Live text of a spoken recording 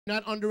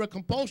not under a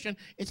compulsion.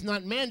 It's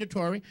not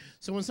mandatory.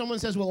 So when someone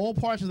says, well, all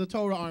parts of the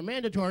Torah are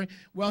mandatory,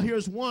 well,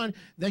 here's one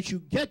that you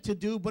get to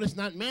do, but it's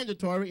not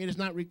mandatory. It is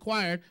not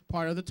required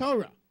part of the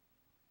Torah.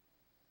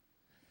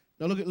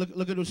 Now look at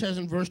what it says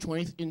in verse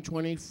 20 in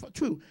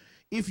 22.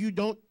 If you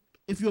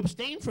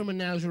abstain from a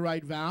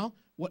Nazirite vow,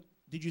 what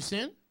did you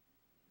sin?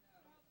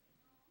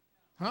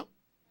 Huh?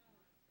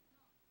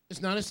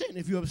 It's not a sin.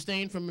 If you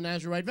abstain from a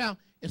Nazirite vow,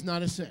 it's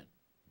not a sin.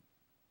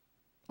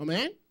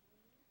 Amen?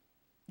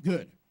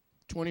 Good.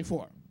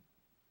 24.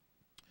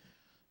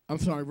 I'm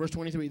sorry, verse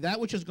 23. That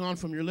which has gone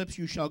from your lips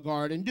you shall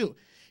guard and do.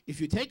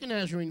 If you take a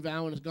Nazarene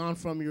vow and it's gone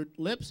from your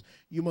lips,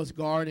 you must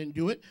guard and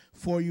do it.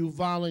 For you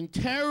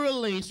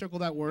voluntarily, circle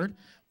that word,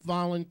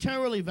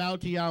 voluntarily vow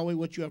to Yahweh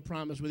what you have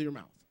promised with your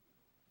mouth.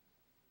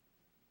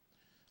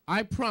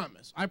 I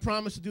promise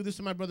to do this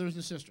to my brothers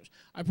and sisters.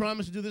 I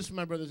promise to do this to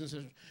my brothers and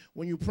sisters.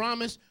 When you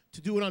promise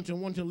to do it unto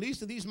one to the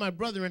least of these my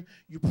brethren,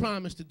 you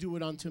promise to do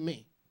it unto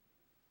me.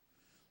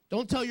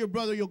 Don't tell your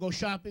brother you'll go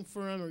shopping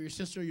for him, or your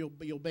sister you'll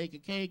bake a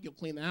cake, you'll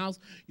clean the house,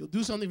 you'll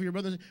do something for your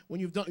brothers. When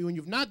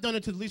you've not done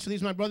it to the least of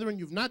these my brethren,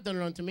 you've not done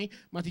it unto me,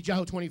 Matthew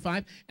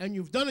 25, and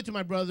you've done it to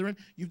my brethren,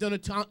 you've done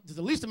it to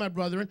the least of my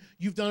brethren,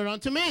 you've done it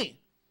unto me.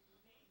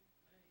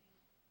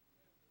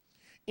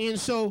 And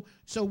so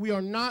we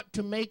are not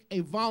to make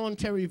a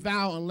voluntary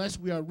vow unless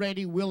we are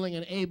ready, willing,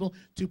 and able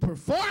to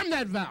perform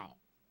that vow.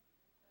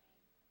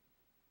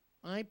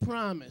 I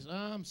promise. Oh,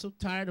 I'm so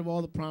tired of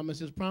all the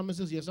promises.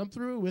 Promises, yes, I'm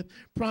through with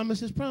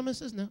promises.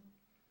 No.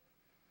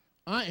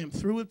 I am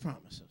through with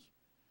promises.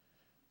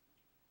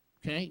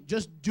 Okay?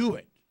 Just do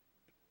it.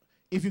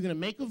 If you're going to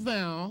make a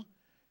vow,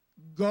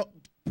 go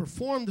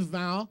perform the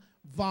vow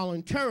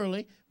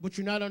voluntarily, but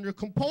you're not under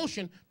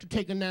compulsion to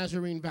take a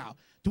Nazarene vow.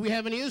 Do we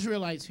have any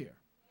Israelites here?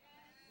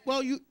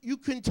 Well, you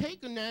can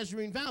take a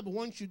Nazarene vow, but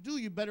once you do,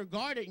 you better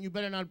guard it, and you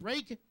better not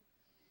break it.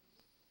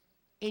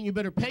 And you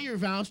better pay your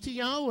vows to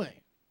Yahweh.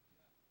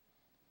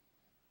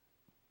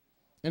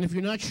 And if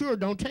you're not sure,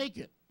 don't take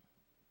it.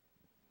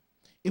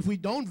 If we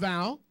don't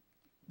vow,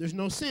 there's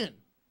no sin.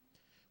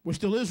 We're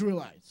still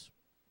Israelites.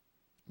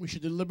 We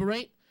should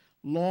deliberate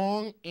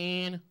long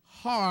and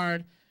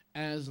hard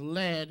as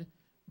led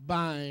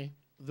by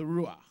the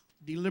Ruach.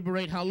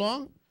 Deliberate how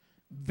long?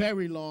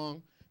 Very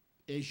long,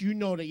 as you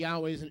know that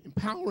Yahweh is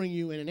empowering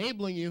you and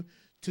enabling you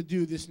to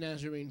do this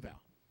Nazarene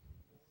vow.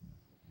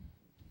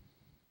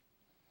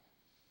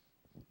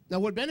 Now,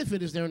 what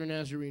benefit is there in a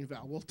Nazarene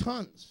vow? Well,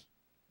 tons.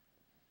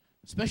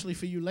 Especially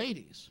for you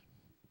ladies.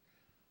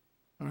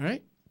 All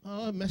right?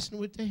 Oh, messing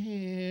with the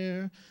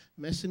hair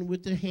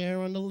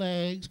on the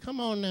legs.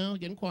 Come on now,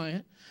 getting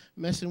quiet.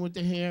 Messing with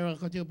the hair.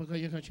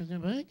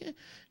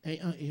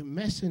 You're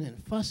messing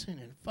and fussing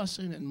and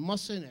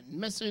mussing and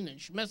messing and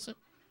schmessing.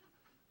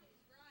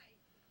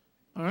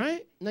 All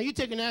right? Now you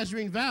take a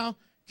Nazarene vow,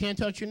 can't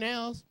touch your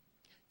nails,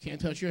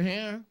 can't touch your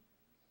hair,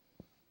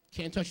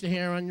 can't touch the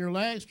hair on your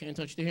legs, can't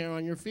touch the hair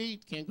on your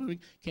feet, can't go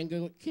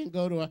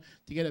to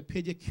get a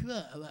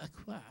pedicure.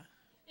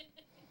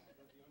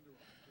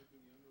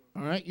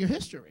 All right, your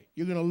history.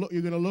 You're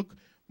gonna look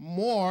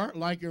more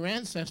like your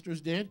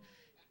ancestors did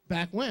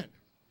back when.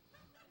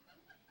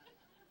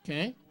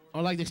 Okay?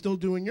 Or like they still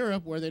do in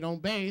Europe, where they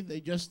don't bathe,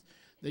 they just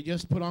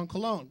put on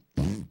cologne.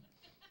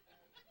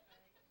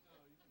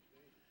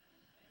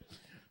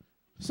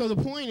 So the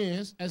point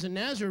is, as a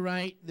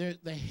Nazarite,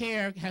 the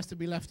hair has to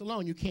be left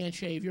alone. You can't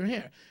shave your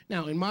hair.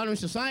 Now, in modern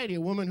society,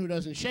 a woman who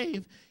doesn't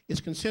shave is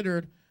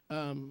considered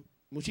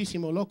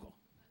muchísimo loco.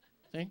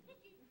 See?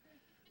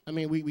 I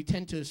mean, we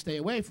tend to stay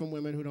away from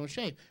women who don't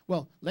shave.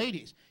 Well,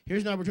 ladies,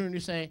 here's an opportunity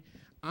to say,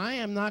 I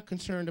am not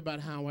concerned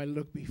about how I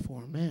look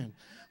before men.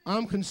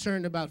 I'm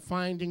concerned about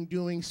finding,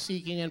 doing,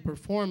 seeking, and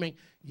performing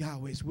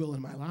Yahweh's will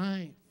in my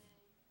life.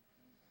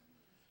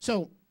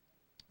 So,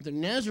 the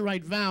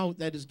Nazarite vow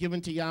that is given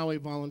to Yahweh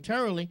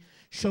voluntarily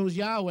shows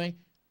Yahweh,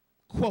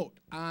 quote,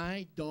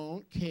 I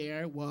don't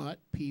care what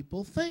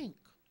people think.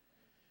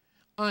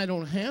 I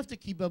don't have to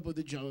keep up with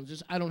the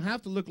Joneses. I don't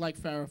have to look like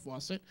Farrah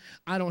Fawcett.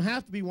 I don't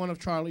have to be one of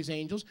Charlie's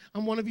angels.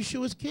 I'm one of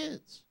Yeshua's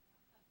kids.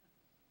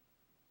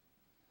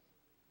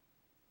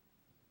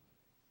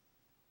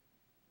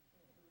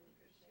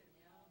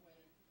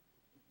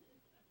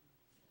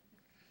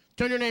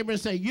 Turn to your neighbor and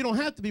say, you don't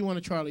have to be one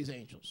of Charlie's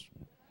angels.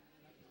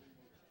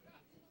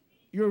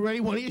 You're already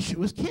one of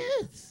Yeshua's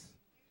kids.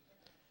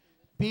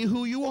 Be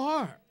who you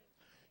are.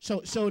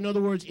 So in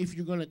other words, if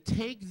you're going to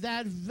take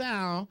that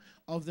vow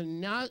of the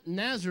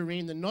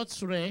Nazarene, the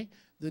Notzre,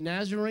 the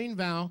Nazarene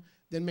vow,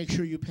 then make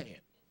sure you pay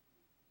it.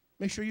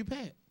 Make sure you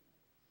pay it.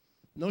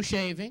 No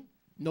shaving,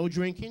 no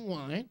drinking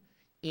wine,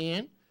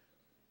 and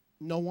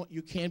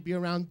you can't be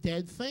around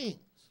dead things.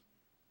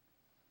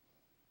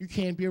 You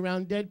can't be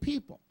around dead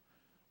people.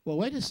 Well,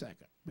 wait a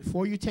second.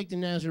 Before you take the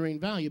Nazarene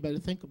vow, you better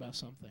think about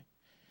something.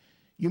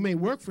 You may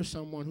work for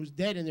someone who's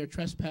dead in their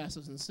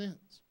trespasses and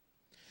sins.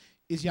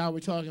 Is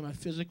Yahweh talking about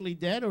physically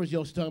dead, or is he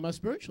also talking about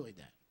spiritually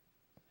dead?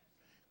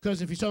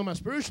 Because if he's talking about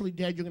spiritually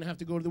dead, you're going to have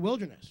to go to the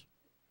wilderness.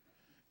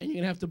 And you're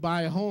going to have to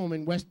buy a home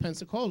in West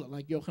Pensacola,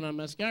 like Yochanan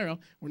Mascaro,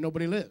 where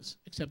nobody lives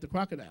except the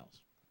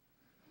crocodiles.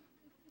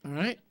 All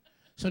right?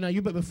 So now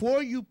but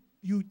before you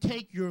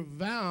take your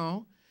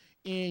vow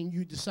and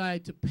you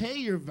decide to pay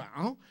your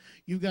vow,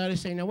 you got to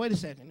say, now wait a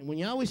second. When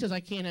Yahweh says I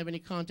can't have any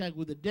contact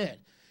with the dead,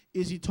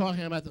 is he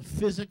talking about the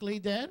physically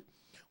dead?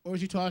 Or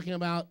is he talking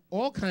about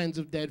all kinds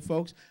of dead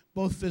folks,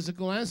 both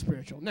physical and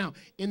spiritual? Now,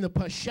 in the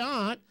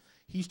Pashat,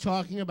 he's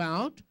talking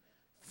about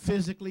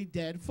physically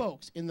dead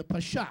folks, in the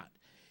Pashat.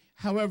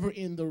 However,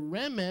 in the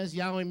Remez,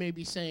 Yahweh may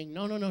be saying,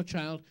 no, no, no,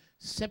 child,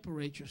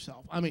 separate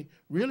yourself. I mean,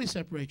 really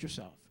separate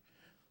yourself.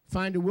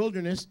 Find a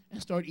wilderness and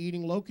start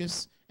eating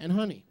locusts and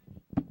honey.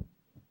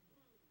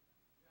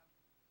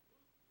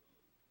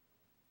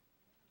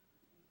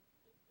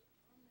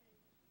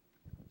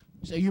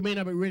 So you may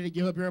not be ready to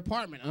give up your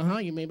apartment.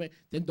 You may be,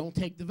 then don't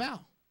take the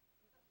vow.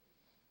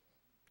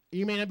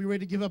 You may not be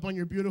ready to give up on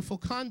your beautiful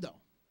condo.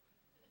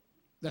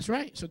 That's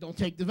right, so don't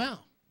take the vow.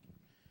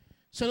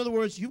 So in other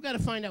words, you've got to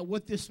find out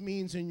what this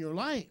means in your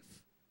life.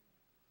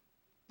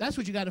 That's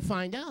what you got to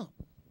find out.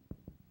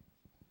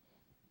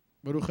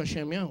 Baruch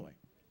Hashem Yahweh.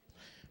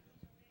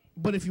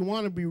 But if you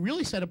want to be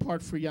really set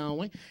apart for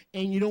Yahweh,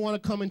 and you don't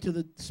want to come into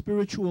the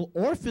spiritual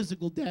or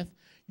physical death,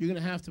 you're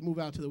going to have to move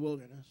out to the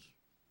wilderness.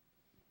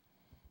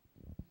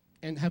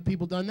 And have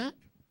people done that?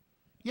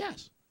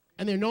 Yes.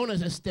 And they're known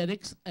as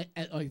aesthetics,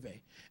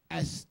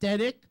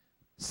 aesthetic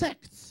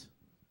sects.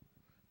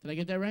 Did I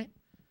get that right?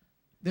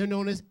 They're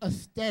known as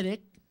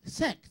aesthetic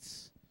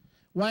sects.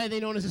 Why are they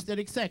known as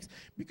aesthetic sects?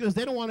 Because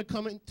they don't want to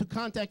come into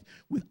contact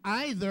with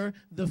either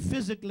the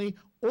physically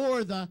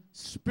or the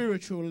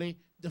spiritually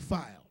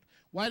defiled.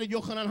 Why did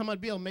Yochanan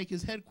Hamadbil make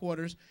his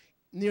headquarters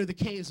near the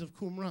caves of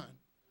Qumran?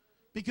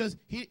 Because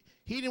he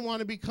didn't want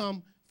to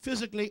become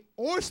physically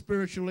or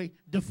spiritually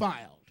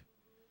defiled.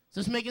 Is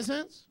this making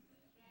sense?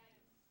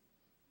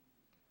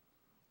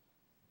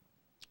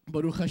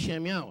 Baruch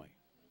Hashem Yahweh.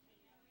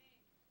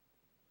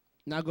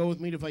 Now go with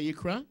me to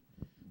Vayikra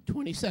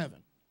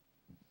 27.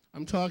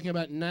 I'm talking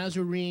about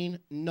Nazarene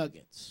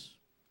nuggets.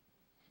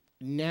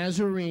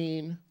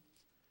 Nazarene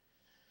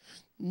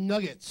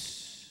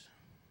nuggets.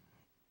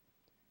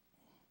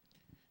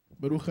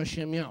 Baruch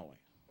Hashem Yahweh.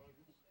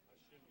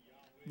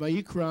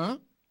 Vayikra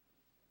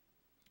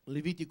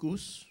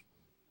Leviticus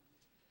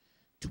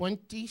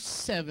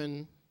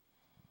 27,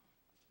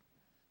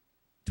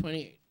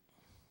 28.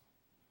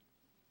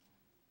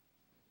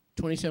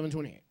 27,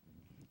 28.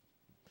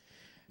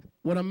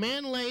 When a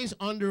man lays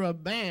under a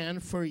ban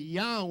for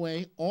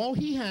Yahweh, all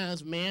he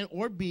has, man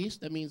or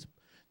beast, that means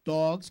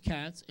dogs,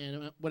 cats,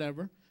 and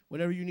whatever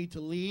you need to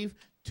leave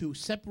to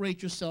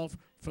separate yourself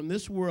from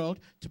this world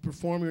to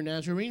perform your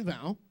Nazarene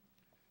vow,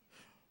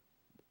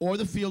 or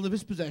the field of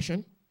his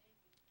possession,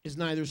 is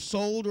neither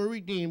sold or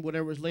redeemed.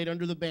 Whatever is laid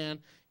under the ban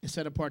is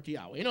set apart to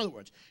Yahweh. In other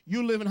words,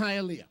 you live in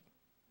Hialeah.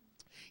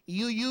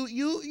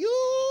 You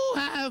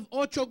have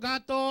ocho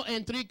gato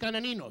and 3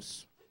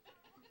 cananinos.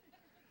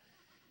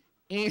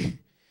 And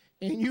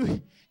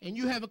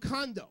you have a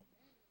condo.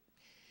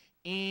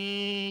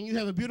 And you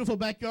have a beautiful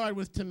backyard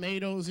with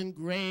tomatoes and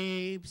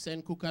grapes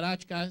and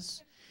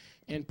cucarachas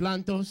and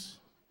plantos.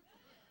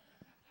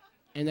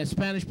 And that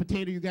Spanish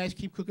potato you guys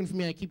keep cooking for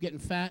me, I keep getting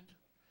fat.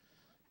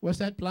 What's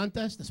that?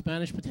 Plantas? The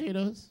Spanish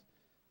potatoes?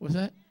 What's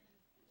that?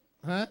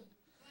 Huh?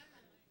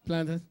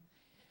 Plantas.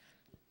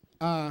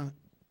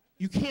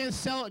 You can't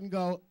sell it and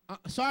go,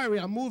 sorry,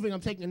 I'm moving. I'm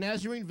taking a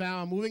Nazarene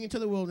vow. I'm moving into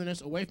the wilderness,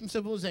 away from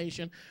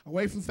civilization,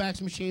 away from fax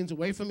machines,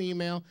 away from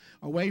email,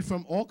 away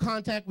from all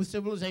contact with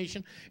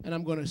civilization, and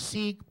I'm going to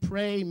seek,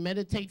 pray,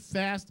 meditate,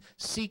 fast,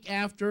 seek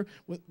after,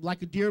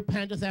 like a deer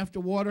panteth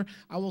after water.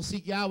 I will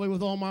seek Yahweh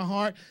with all my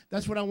heart.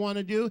 That's what I want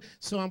to do.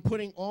 So I'm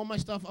putting all my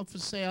stuff up for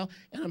sale,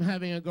 and I'm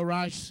having a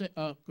garage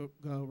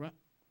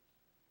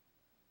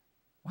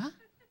what?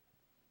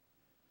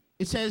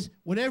 It says,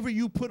 whatever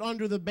you put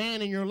under the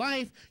ban in your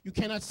life, you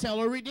cannot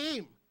sell or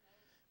redeem.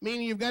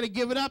 Meaning you've got to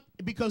give it up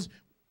because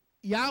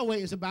Yahweh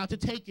is about to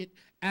take it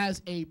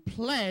as a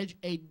pledge,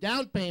 a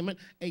down payment,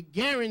 a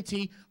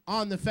guarantee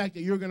on the fact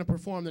that you're going to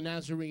perform the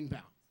Nazarene vow.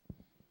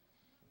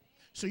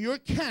 So your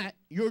cat,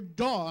 your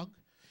dog,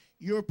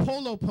 your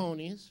polo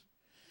ponies,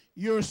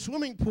 your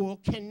swimming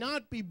pool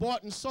cannot be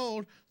bought and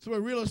sold through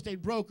a real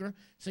estate broker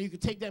so you can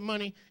take that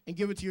money and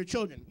give it to your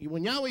children.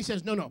 When Yahweh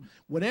says, no, no,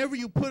 whatever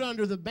you put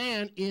under the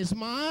ban is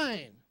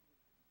mine.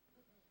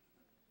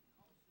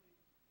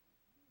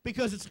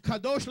 Because it's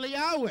Kadosh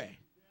LeYahweh.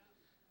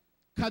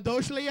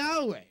 Kadosh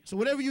LeYahweh. So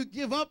whatever you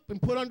give up and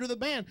put under the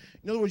ban,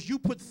 in other words, you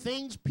put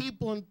things,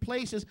 people, and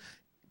places,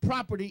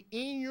 property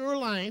in your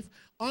life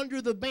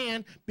under the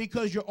ban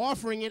because you're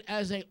offering it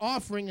as a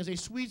offering, as a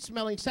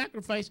sweet-smelling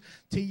sacrifice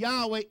to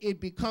Yahweh. It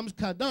becomes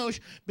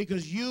kadosh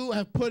because you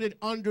have put it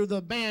under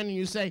the ban, and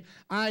you say,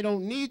 I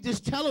don't need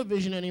this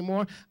television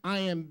anymore. I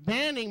am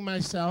banning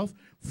myself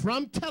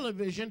from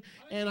television,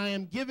 and I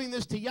am giving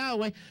this to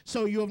Yahweh.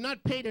 So you have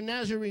not paid a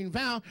Nazarene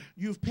vow.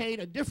 You've paid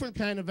a different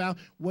kind of vow.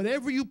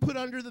 Whatever you put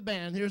under the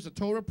ban, here's the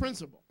Torah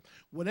principle.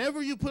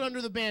 Whatever you put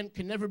under the ban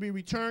can never be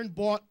returned,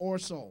 bought, or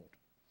sold.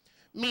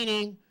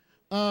 Meaning,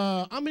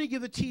 I'm going to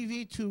give the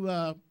TV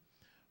to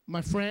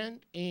my friend,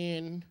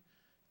 and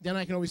then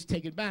I can always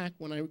take it back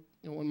when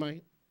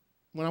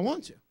when I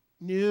want to.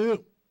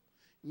 No.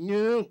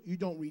 No, you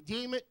don't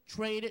redeem it,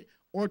 trade it,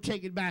 or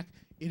take it back.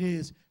 It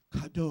is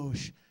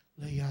Kadosh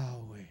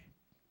LeYahweh.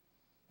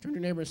 Turn to your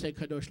neighbor and say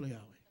Kadosh LeYahweh.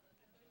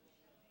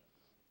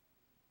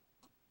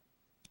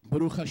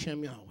 Baruch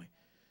Hashem Yahweh.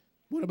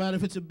 What about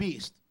if it's a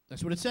beast?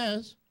 That's what it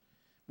says.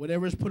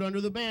 Whatever is put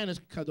under the ban is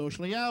Kadosh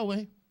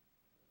LeYahweh.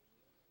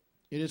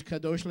 It is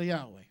Kadosh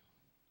LeYahweh.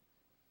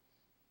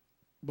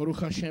 Baruch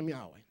Hashem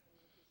Yahweh.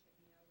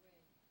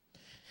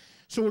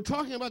 So we're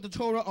talking about the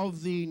Torah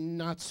of the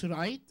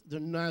Nazarite,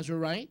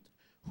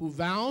 who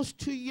vows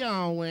to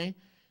Yahweh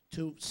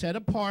to set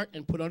apart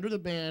and put under the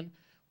ban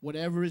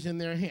whatever is in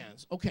their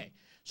hands. Okay,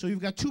 so you've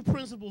got two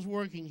principles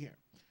working here.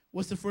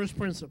 What's the first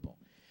principle?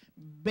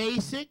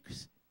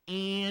 Basics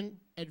and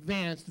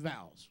advanced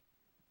vows.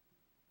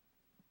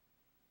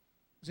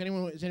 Is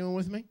anyone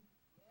with me?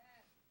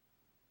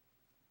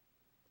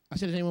 I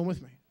said, is anyone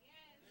with me?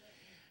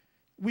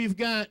 We've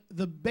got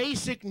the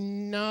basic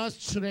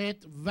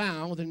Nazarite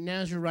vow, the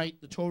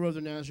Nazarite, the Torah of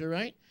the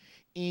Nazarite,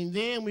 and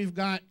then we've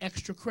got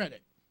extra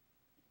credit,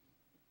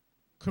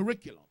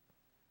 curriculum,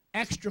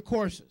 extra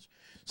courses.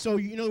 So,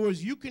 in other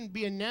words, you can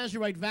be a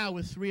Nazarite vow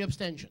with 3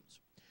 abstentions.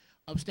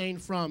 Abstain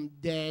from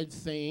dead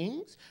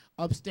things,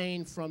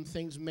 abstain from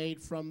things made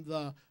from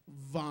the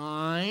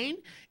vine,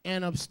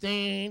 and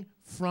abstain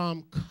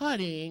from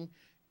cutting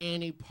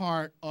any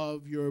part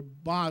of your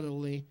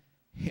bodily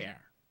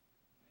hair.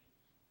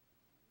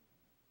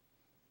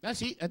 That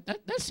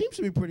seems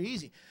to be pretty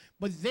easy.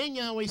 But then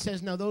Yahweh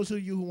says, now those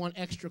of you who want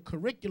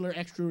extracurricular,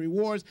 extra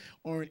rewards,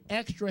 or an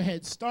extra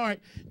head start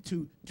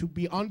to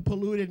be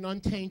unpolluted and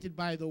untainted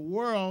by the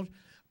world,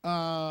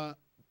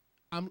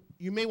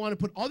 you may want to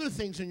put other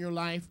things in your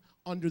life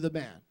under the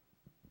ban.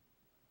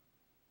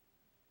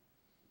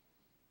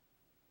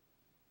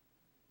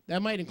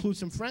 That might include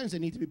some friends that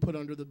need to be put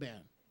under the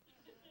ban.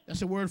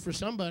 That's a word for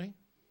somebody.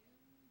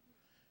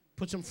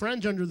 Put some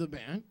friends under the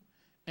ban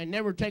and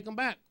never take them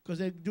back because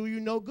they do you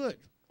no good.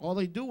 All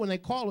they do when they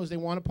call is they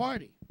want to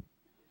party.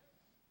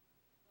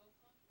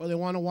 Or they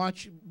want to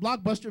watch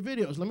blockbuster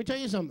videos. Let me tell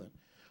you something.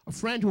 A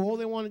friend who all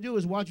they want to do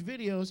is watch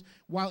videos,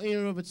 while in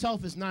and of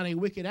itself is not a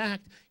wicked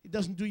act, it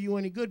doesn't do you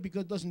any good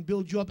because it doesn't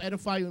build you up,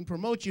 edify you, and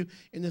promote you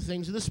in the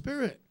things of the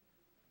Spirit.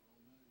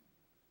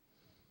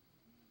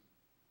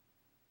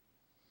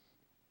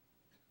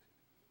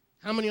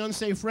 How many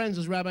unsaved friends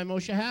does Rabbi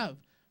Moshe have?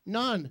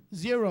 None.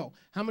 0.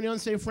 How many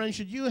unsaved friends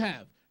should you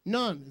have?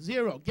 None.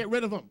 0. Get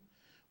rid of them.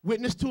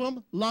 Witness to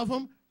them, love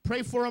them,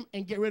 pray for them,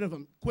 and get rid of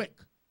them quick.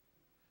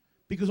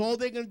 Because all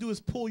they're going to do is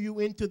pull you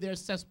into their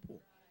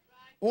cesspool.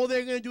 All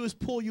they're going to do is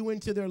pull you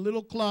into their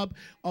little club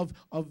and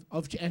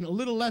a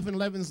little leaven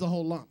leavens the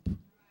whole lump.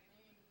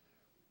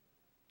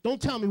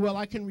 Don't tell me, well,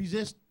 I can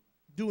resist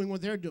doing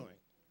what they're doing.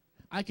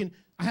 I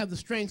have the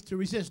strength to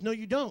resist. No,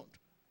 you don't.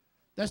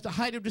 That's the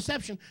height of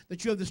deception,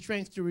 that you have the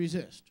strength to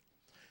resist.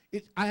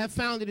 I have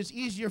found that it's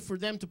easier for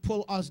them to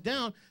pull us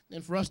down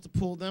than for us to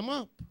pull them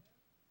up.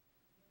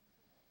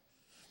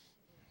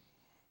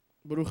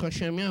 Baruch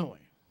Hashem Yahweh.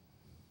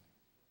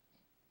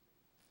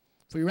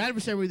 For your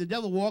adversary, the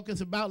devil,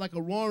 walketh about like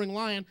a roaring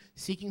lion,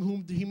 seeking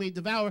whom he may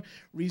devour.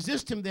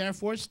 Resist him,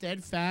 therefore,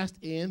 steadfast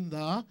in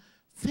the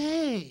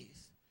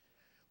faith.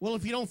 Well,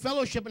 if you don't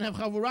fellowship and have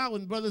chavurah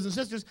with brothers and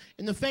sisters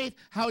in the faith,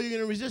 how are you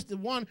going to resist the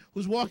one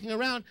who's walking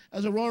around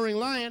as a roaring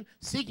lion,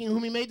 seeking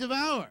whom he may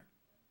devour?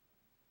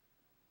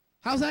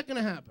 How's that going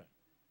to happen?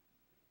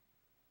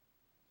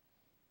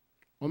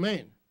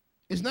 Amen.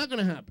 It's not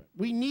going to happen.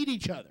 We need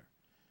each other.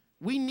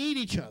 We need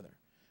each other.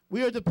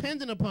 We are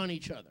dependent upon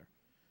each other.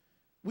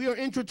 We are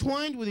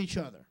intertwined with each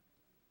other.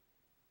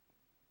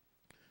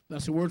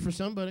 That's a word for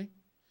somebody.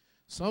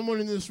 Someone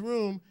in this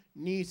room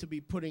needs to be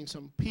putting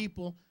some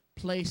people,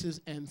 places,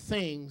 and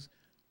things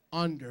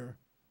under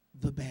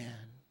the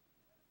ban.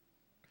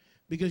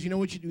 Because you know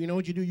what you do? You know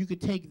what you do? You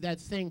could take that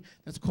thing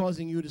that's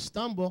causing you to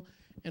stumble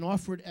and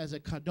offer it as a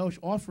kadosh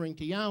offering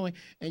to Yahweh,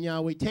 and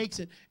Yahweh takes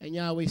it, and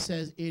Yahweh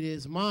says, it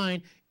is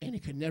mine, and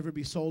it can never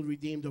be sold,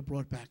 redeemed, or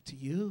brought back to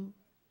you.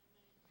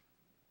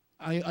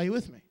 Are you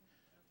with me?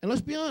 And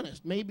let's be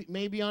honest,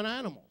 maybe on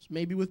animals,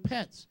 maybe with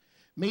pets.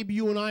 Maybe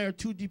you and I are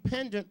too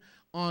dependent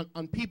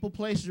on people,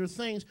 places, or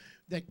things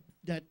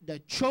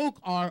that choke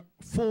our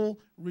full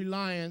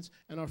reliance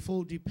and our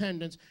full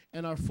dependence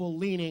and our full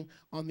leaning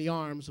on the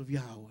arms of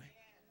Yahweh.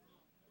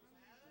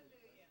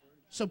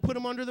 So put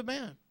them under the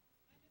ban.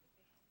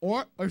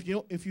 Or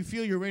if you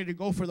feel you're ready to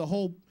go for the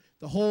whole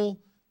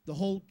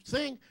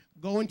thing,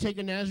 go and take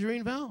a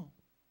Nazarene vow.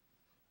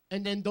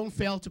 And then don't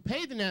fail to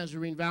pay the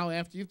Nazarene vow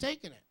after you've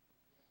taken it.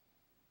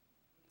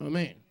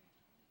 Amen.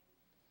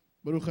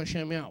 Baruch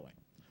Hashem Yahweh.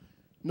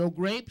 No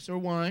grapes or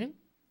wine,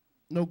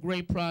 no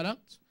grape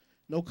products,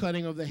 no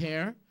cutting of the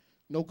hair,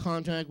 no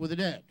contact with the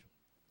dead.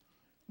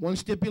 One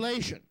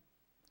stipulation: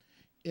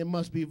 it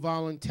must be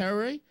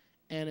voluntary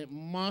and it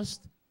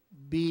must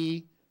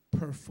be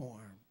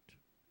performed.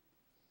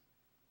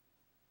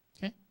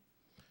 Okay?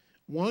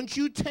 Once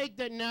you take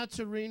that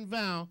Nazarene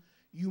vow,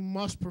 you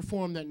must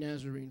perform that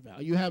Nazarene vow.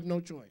 You have no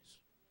choice.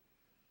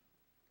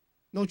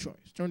 No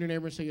choice. Turn to your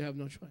neighbor and say you have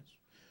no choice.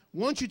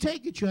 Once you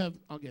take it, you have,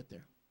 I'll get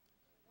there.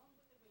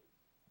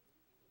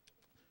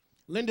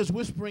 Linda's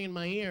whispering in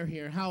my ear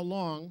here, how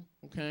long,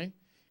 okay?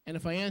 And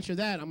if I answer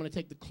that, I'm going to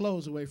take the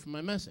clothes away from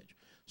my message.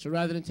 So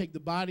rather than take the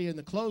body and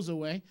the clothes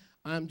away,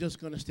 I'm just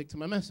going to stick to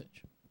my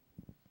message.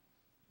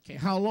 Okay,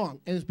 how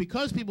long? And it's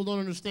because people don't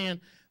understand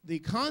the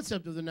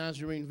concept of the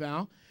Nazarene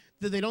vow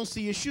that they don't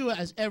see Yeshua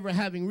as ever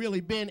having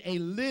really been a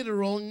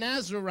literal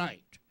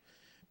Nazarite.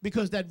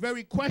 Because that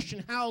very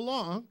question, how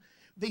long,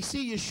 they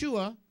see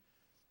Yeshua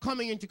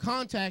coming into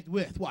contact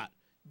with what?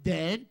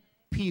 Dead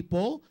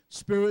people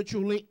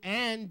spiritually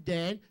and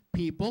dead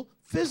people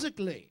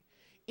physically.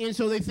 And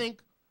so they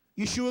think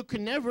Yeshua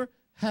could never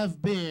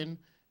have been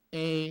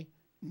a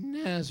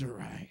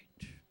Nazarite.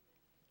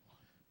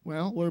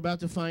 Well, we're about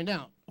to find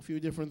out a few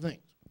different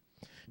things.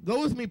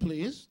 Go with me,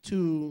 please,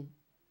 to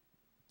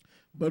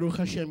Baruch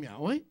Hashem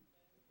Yahweh.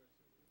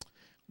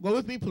 Go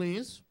with me,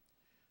 please.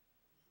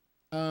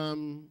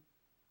 Well,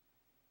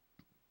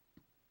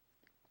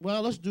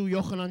 let's do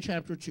Yochanan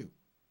chapter 2.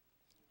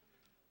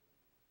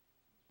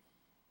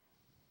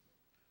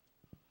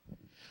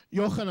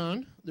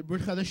 Yochanan, the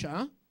Brit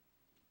Chadashah.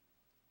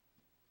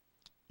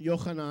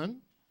 Yochanan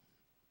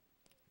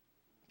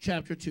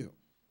chapter 2.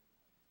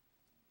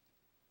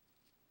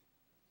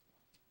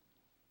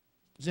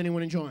 Is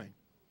anyone enjoying?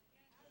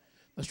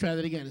 Let's try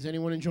that again. Is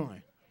anyone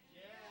enjoying?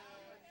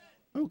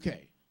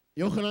 Okay.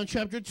 Yochanan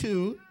chapter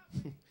 2,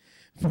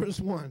 verse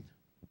 1.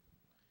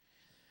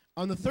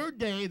 On the third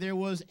day, there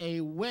was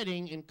a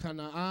wedding in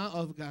Cana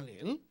of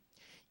Galilee,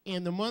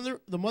 and the mother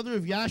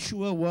of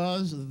Yahshua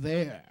was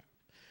there.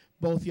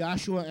 Both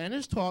Yahshua and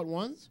his taught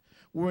ones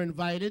were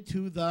invited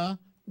to the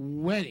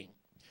wedding.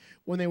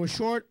 When they were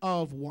short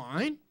of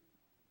wine,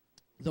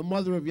 the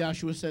mother of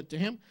Yahshua said to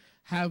him,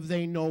 have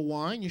they no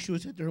wine?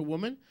 Yeshua said to her,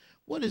 woman,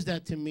 what is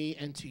that to me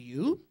and to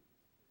you?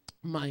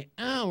 My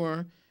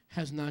hour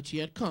has not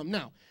yet come.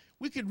 Now,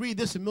 we could read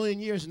this a million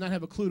years and not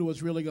have a clue to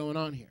what's really going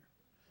on here.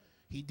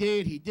 He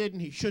did, he didn't,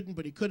 he shouldn't,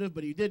 but he could have,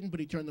 but he didn't, but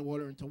he turned the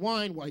water into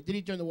wine. Why did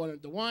he turn the water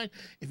into wine?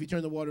 If he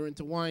turned the water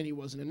into wine, he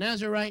wasn't a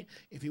Nazarite.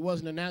 If he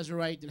wasn't a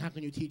Nazarite, then how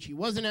can you teach he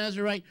was a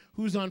Nazarite?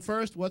 Who's on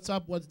first? What's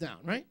up? What's down,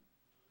 right?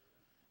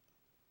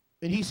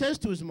 And he says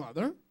to his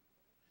mother,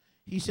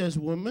 he says,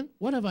 woman,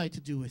 what have I to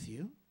do with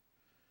you?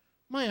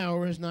 My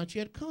hour has not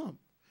yet come.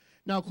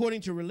 Now,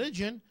 according to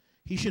religion,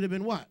 he should have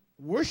been what?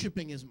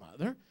 Worshiping his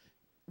mother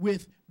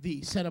with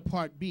the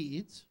set-apart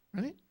beads,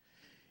 right?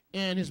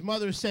 And his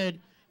mother said,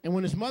 and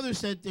when his mother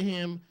said to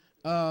him,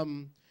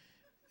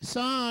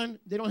 son,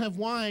 they don't have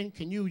wine.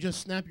 Can you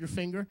just snap your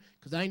finger?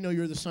 Because I know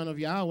you're the son of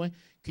Yahweh.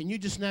 Can you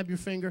just snap your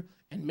finger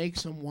and make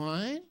some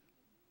wine?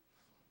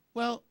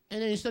 Well,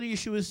 and then instead of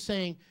Yeshua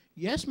saying,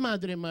 yes,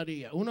 Madre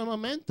Maria, un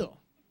momento.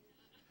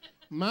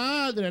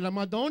 Madre, la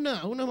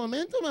Madonna, un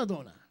momento,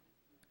 Madonna.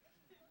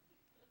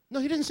 No,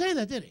 he didn't say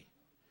that, did he?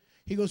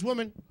 He goes,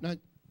 woman, now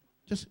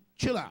just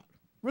chill out.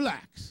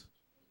 Relax.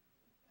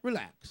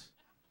 Relax.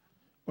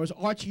 Or as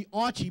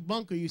Archie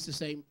Bunker used to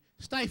say,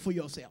 stifle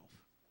yourself.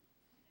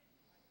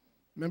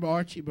 Remember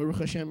Archie, Baruch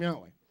Hashem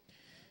Yahweh.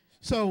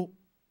 So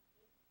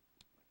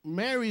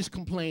Mary's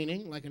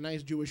complaining, like a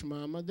nice Jewish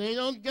mama, they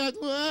don't got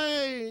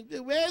wine.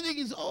 The wedding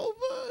is over.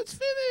 It's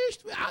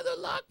finished. We're out of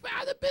luck. We're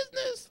out of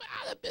business.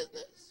 We're out of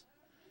business.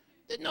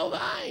 There's no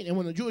wine. And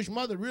when the Jewish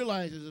mother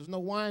realizes there's no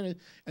wine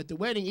at the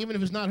wedding, even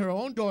if it's not her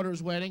own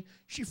daughter's wedding,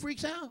 she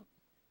freaks out.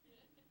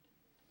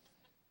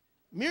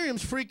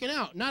 Miriam's freaking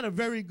out, not a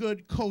very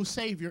good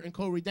co-savior and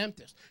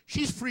co-redemptress.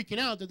 She's freaking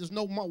out that there's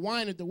no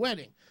wine at the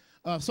wedding.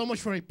 So much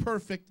for a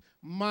perfect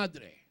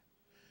madre.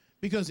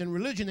 Because in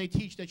religion, they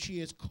teach that she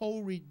is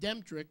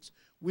co-redemptrix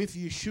with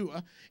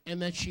Yeshua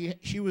and that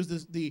she was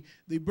the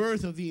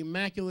birth of the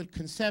Immaculate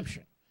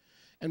Conception.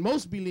 And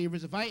most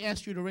believers, if I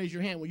asked you to raise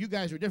your hand, well, you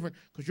guys are different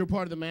because you're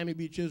part of the Miami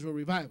Beach Israel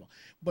Revival.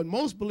 But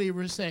most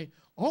believers say,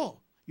 oh,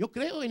 yo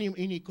creo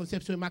en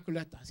concepción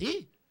inmaculata.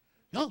 Sí?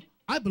 Yo,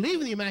 I believe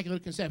in the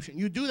Immaculate Conception.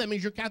 You do, that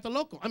means you're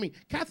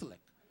Catholic.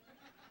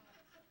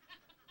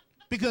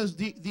 Because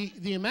the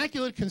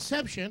Immaculate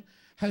Conception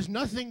has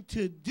nothing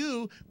to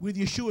do with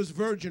Yeshua's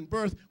virgin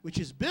birth, which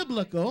is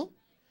biblical.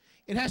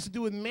 It has to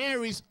do with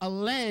Mary's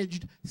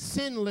alleged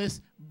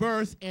sinless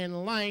birth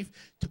and life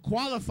to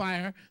qualify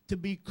her to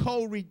be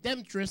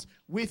co-redemptress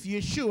with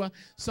Yeshua.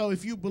 So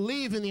if you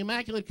believe in the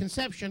Immaculate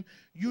Conception,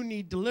 you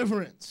need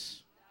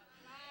deliverance.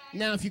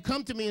 Now, if you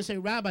come to me and say,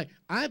 Rabbi,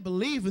 I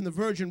believe in the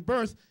virgin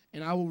birth,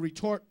 and I will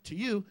retort to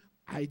you,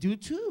 I do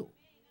too.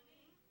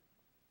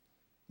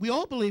 We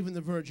all believe in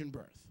the virgin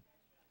birth.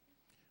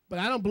 But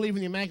I don't believe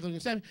in the Immaculate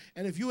Conception.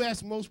 And if you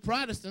ask most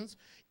Protestants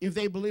if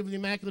they believe in the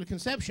Immaculate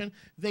Conception,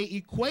 they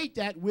equate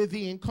that with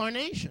the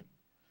Incarnation.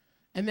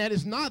 And that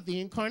is not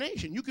the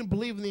Incarnation. You can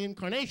believe in the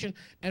Incarnation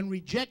and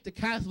reject the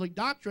Catholic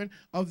doctrine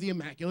of the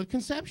Immaculate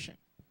Conception.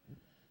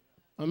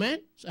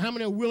 Amen? So how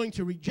many are willing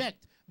to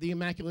reject the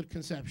Immaculate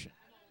Conception?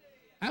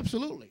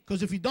 Absolutely.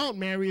 Because if you don't,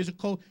 Mary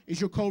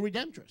is your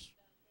co-redemptress.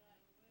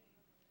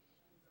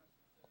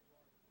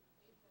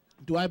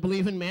 Do I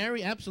believe in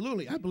Mary?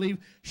 Absolutely. I believe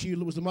she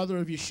was the mother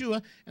of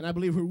Yeshua, and I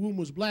believe her womb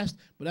was blessed,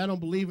 but I don't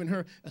believe in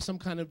her as some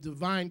kind of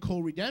divine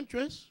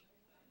co-redemptress.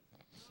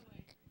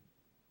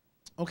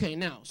 Okay,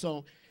 now,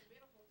 so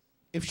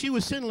if she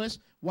was sinless,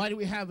 why do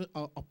we have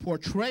a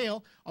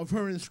portrayal of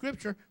her in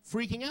Scripture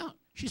freaking out?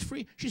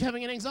 She's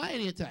having an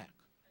anxiety attack.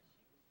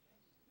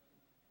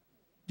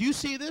 Do you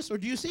see this or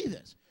do you see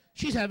this?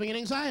 She's having an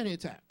anxiety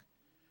attack.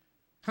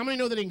 How many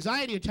know that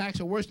anxiety attacks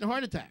are worse than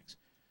heart attacks?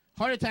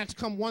 Heart attacks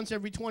come once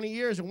every 20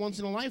 years or once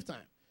in a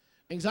lifetime.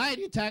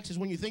 Anxiety attacks is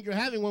when you think you're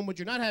having one, but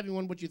you're not having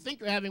one, but you think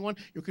you're having one,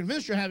 you're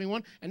convinced you're having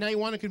one, and now you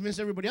want to convince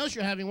everybody else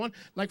you're having one,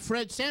 like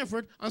Fred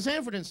Sanford on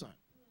Sanford and Son.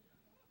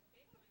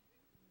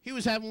 He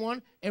was having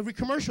one every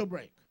commercial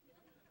break.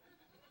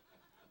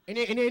 And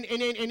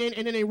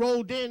then they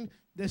rolled in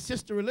the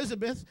sister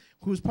Elizabeth,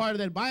 who was part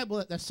of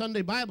that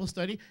Sunday Bible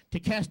study, to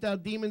cast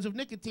out demons of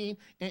nicotine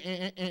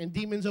and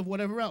demons of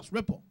whatever else,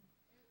 Ripple.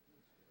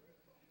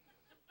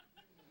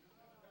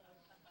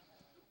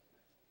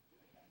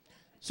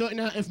 So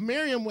now, if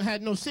Miriam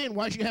had no sin,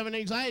 why should she have an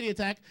anxiety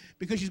attack?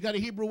 Because she's got a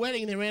Hebrew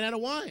wedding and they ran out of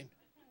wine.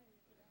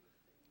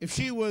 If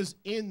she was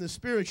in the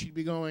spirit, she'd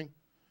be going,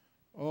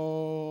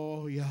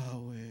 "Oh,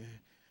 Yahweh,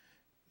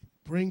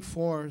 bring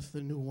forth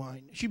the new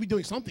wine." She'd be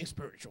doing something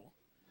spiritual.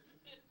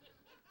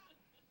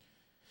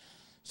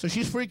 So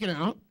she's freaking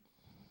out.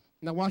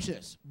 Now watch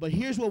this. But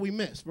here's what we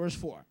miss. Verse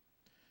 4.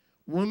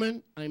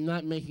 "Woman, I'm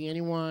not making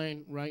any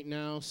wine right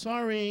now.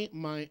 Sorry,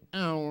 my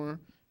hour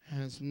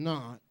has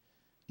not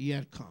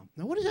yet come."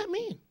 Now what does that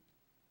mean?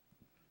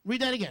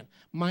 Read that again.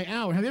 My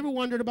hour. Have you ever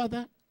wondered about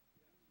that?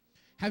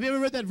 Have you ever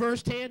read that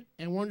verse, Ted,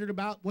 and wondered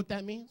about what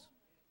that means?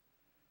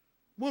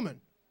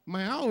 Woman,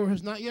 my hour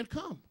has not yet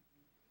come.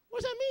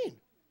 What does that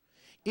mean?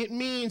 It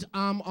means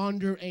I'm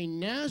under a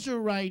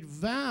Nazarite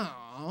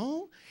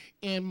vow,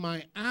 and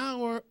my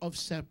hour of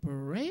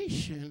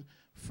separation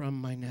from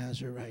my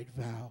Nazarite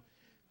vow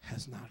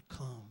has not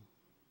come.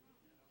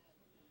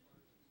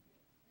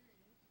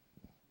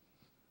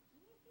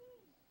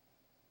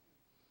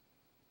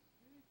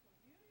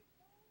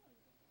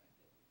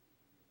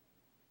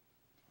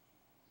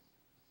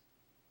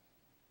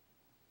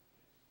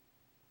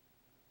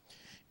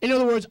 In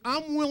other words,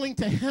 I'm willing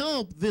to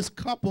help this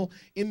couple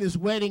in this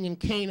wedding in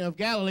Cana of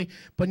Galilee,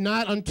 but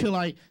not until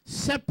I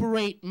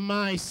separate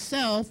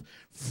myself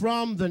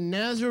from the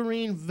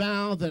Nazarene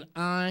vow that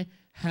I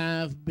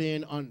have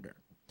been under.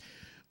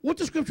 What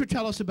does Scripture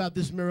tell us about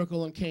this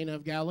miracle in Cana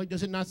of Galilee?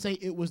 Does it not say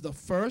it was the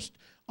first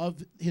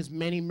of his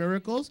many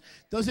miracles?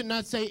 Does it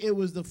not say it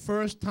was the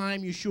first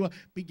time Yeshua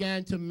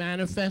began to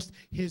manifest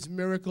his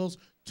miracles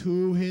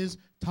to his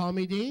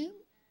Talmidim?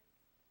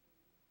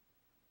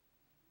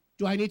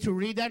 Do I need to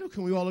read that, or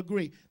can we all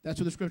agree? That's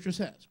what the Scripture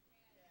says.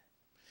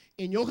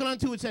 In Yochanan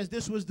 2, it says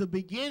this was the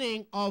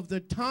beginning of the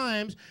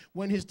times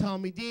when his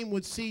Talmidim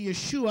would see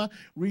Yeshua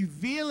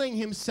revealing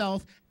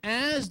himself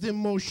as the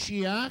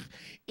Moshiach,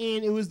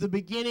 and it was the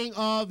beginning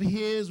of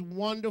his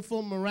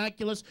wonderful,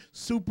 miraculous,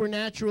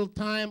 supernatural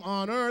time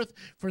on earth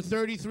for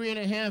 33 and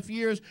a half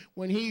years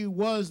when he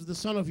was the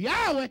Son of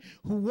Yahweh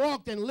who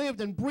walked and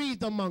lived and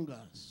breathed among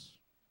us.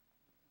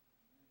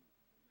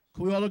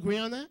 Can we all agree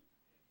on that?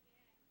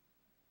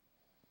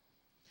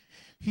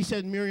 He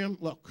said, Miriam,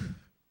 look,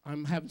 I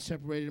haven't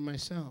separated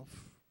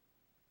myself.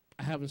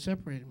 I haven't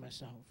separated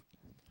myself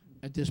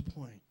at this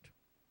point.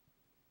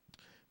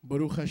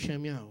 Baruch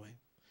Hashem Yahweh.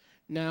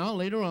 Now,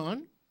 later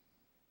on,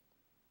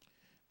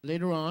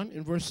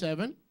 in verse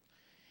 7,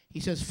 he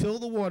says, fill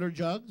the water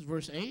jugs,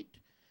 verse 8.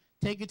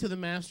 Take it to the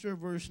master,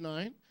 verse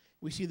 9.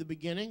 We see the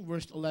beginning,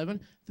 verse 11,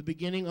 the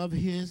beginning of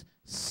his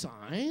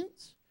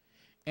signs.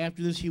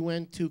 After this, he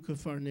went to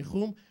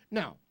Capernaum.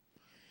 Now,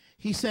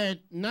 he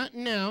said, not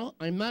now,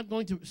 I'm not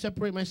going to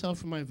separate myself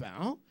from my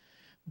vow.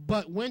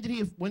 But when did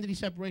he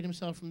separate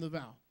himself from the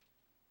vow?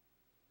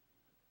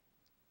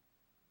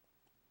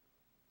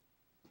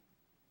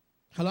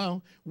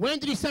 Hello? When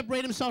did he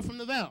separate himself from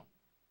the vow?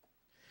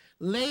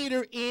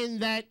 Later in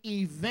that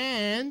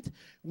event,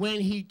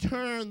 when he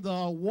turned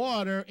the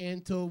water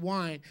into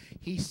wine,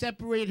 he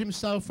separated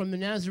himself from the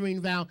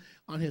Nazarene vow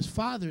on his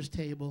father's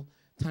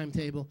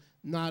timetable,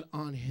 not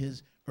on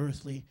his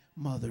earthly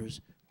mother's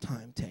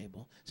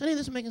timetable. Is any of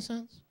this making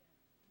sense?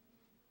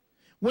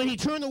 When he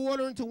turned the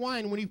water into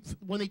wine,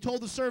 when they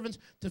told the servants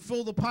to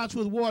fill the pots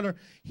with water,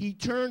 he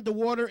turned the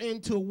water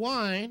into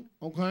wine,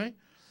 okay?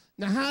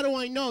 Now, how do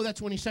I know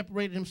that's when he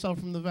separated himself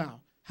from the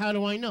vow? How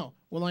do I know?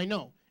 Well, I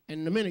know. And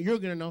in a minute, you're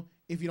going to know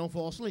if you don't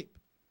fall asleep.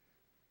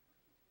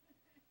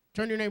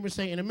 Turn to your neighbor and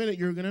say, in a minute,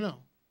 you're going to know.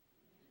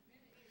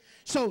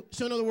 So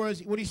in other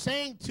words, what he's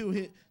saying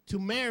to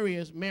Mary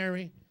is,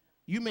 Mary,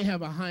 you may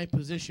have a high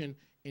position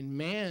in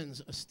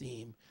man's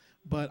esteem,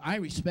 but I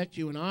respect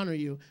you and honor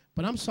you.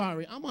 But I'm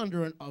sorry, I'm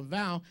under a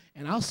vow,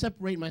 and I'll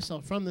separate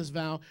myself from this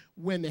vow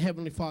when the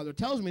Heavenly Father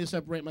tells me to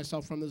separate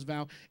myself from this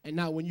vow, and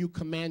not when you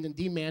command and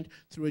demand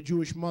through a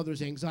Jewish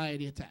mother's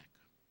anxiety attack.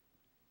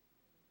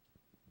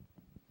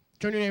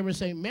 Turn to your neighbor and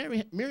say,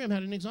 Miriam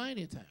had an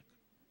anxiety attack.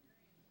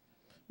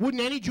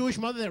 Wouldn't any Jewish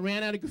mother that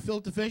ran out of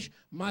gefilte fish,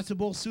 matzo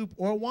ball soup,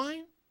 or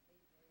wine?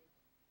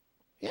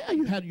 Yeah,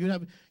 you'd have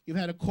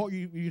a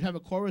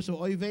chorus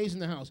of oy veys in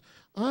the house.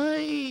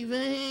 Oy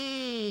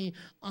vey,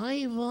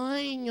 I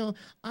vine,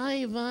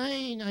 I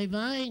vine, I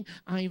vine,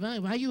 I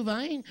vine. Why you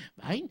vine?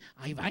 Vine,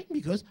 I vine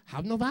because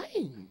have no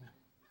vine.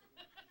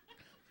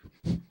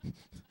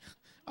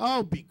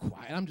 Oh, be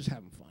quiet. I'm just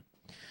having fun.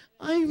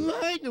 I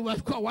vine.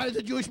 Why does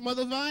a Jewish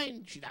mother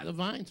vine? She had a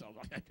vine. So.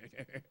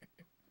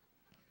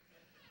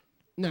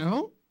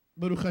 Now,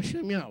 Baruch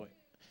Hashem Yahweh.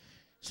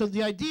 So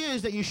the idea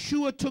is that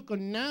Yeshua took a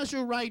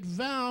Nazarite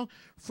vow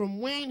from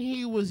when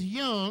he was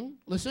young,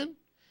 listen,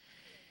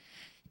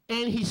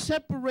 and he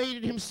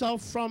separated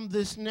himself from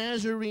this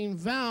Nazarene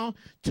vow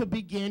to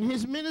begin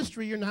his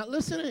ministry. You're not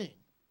listening.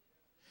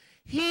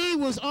 He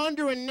was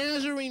under a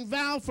Nazarene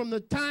vow from the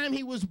time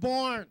he was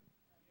born.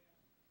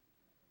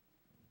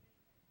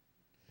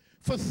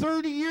 For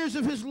 30 years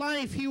of his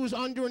life, he was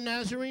under a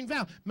Nazarene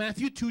vow.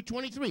 Matthew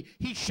 2:23,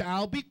 he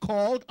shall be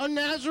called a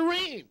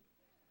Nazarene,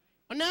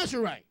 a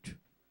Nazarite.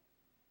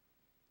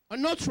 A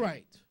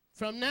Nazarite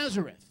from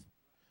Nazareth.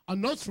 A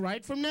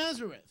Nazarite from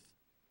Nazareth.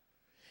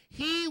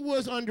 He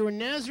was under a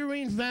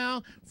Nazarene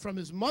vow from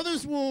his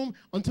mother's womb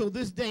until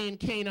this day in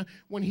Cana,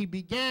 when he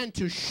began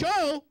to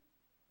show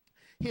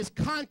his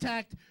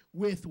contact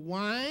with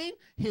wine,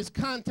 his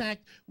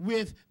contact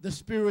with the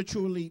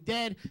spiritually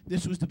dead.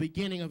 This was the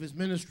beginning of his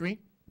ministry.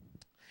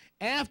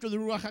 After the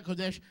Ruach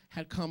HaKodesh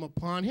had come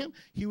upon him,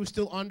 he was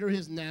still under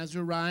his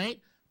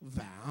Nazarite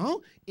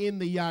vow in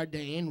the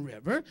Yarden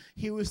River.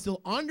 He was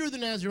still under the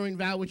Nazarene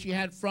vow, which he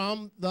had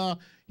from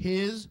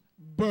his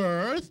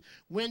birth.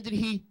 When did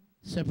he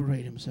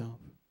separate himself?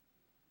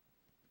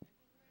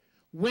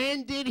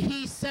 When did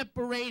he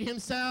separate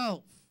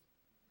himself?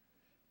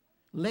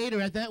 Later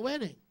at that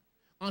wedding.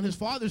 On his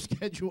father's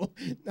schedule,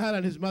 not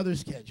on his mother's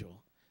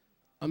schedule.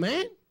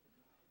 Amen?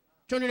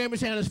 Turn your neighbor and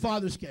say on his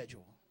father's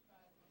schedule.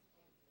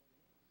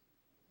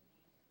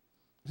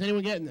 Is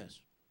anyone getting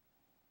this?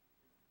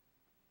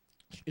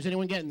 Is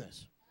anyone getting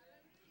this?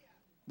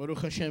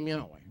 Baruch Hashem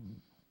Yahweh.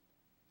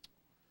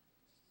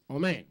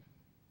 Amen.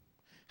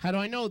 How do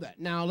I know that?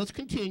 Now let's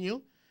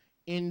continue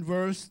in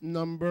verse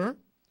number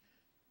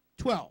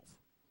 12.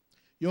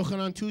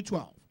 Yochanan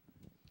 2:12.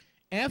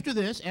 After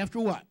this, after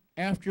what?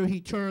 After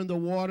he turned the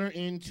water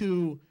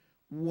into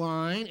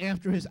wine,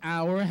 after his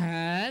hour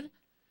had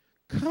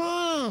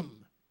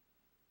come.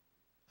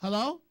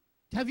 Hello?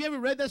 Have you ever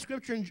read that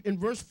scripture in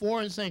verse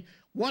 4 and saying,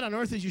 what on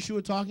earth is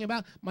Yeshua talking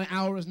about? My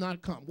hour has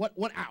not come. What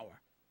hour?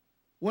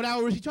 What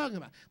hour is he talking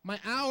about? My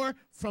hour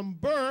from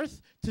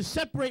birth to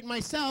separate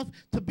myself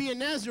to be a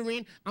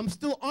Nazarene. I'm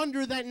still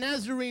under that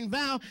Nazarene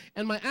vow,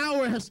 and my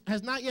hour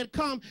has not yet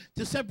come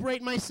to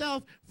separate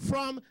myself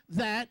from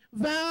that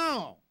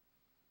vow.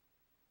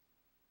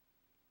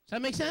 Does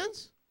that make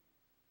sense?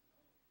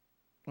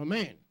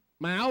 Amen.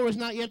 My hour has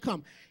not yet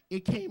come.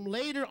 It came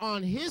later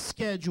on his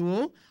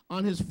schedule,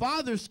 on his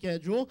father's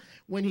schedule,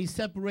 when he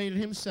separated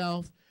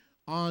himself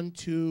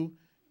unto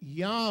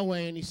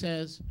Yahweh, and he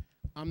says,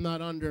 I'm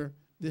not under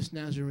this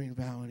Nazarene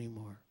vow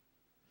anymore.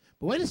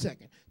 But wait a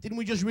second. Didn't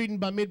we just read in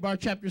Bamidbar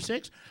chapter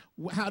 6?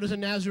 How does a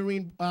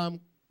Nazarene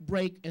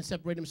break and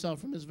separate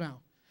himself from his vow?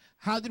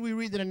 How did we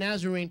read that a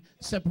Nazarene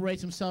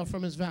separates himself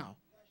from his vow?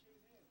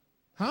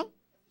 Huh?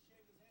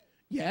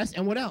 Yes,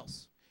 and what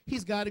else?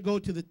 He's got to go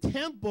to the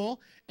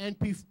temple and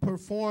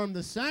perform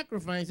the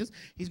sacrifices.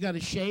 He's got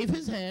to shave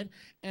his head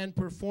and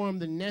perform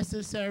the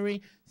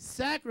necessary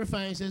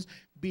sacrifices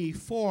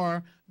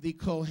before the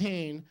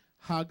Kohen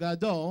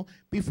Hagadol,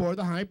 before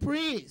the high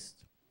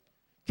priest.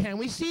 Can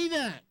we see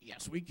that?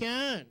 Yes, we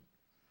can.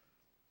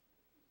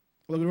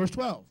 Look at verse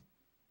 12.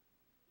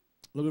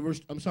 Look at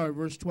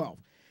verse 12.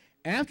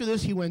 After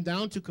this, he went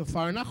down to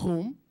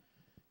Capharnaum.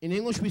 In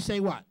English, we say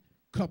what?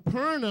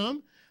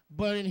 Capernaum.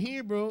 But in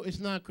Hebrew,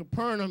 it's not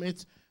Capernaum,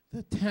 it's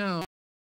the town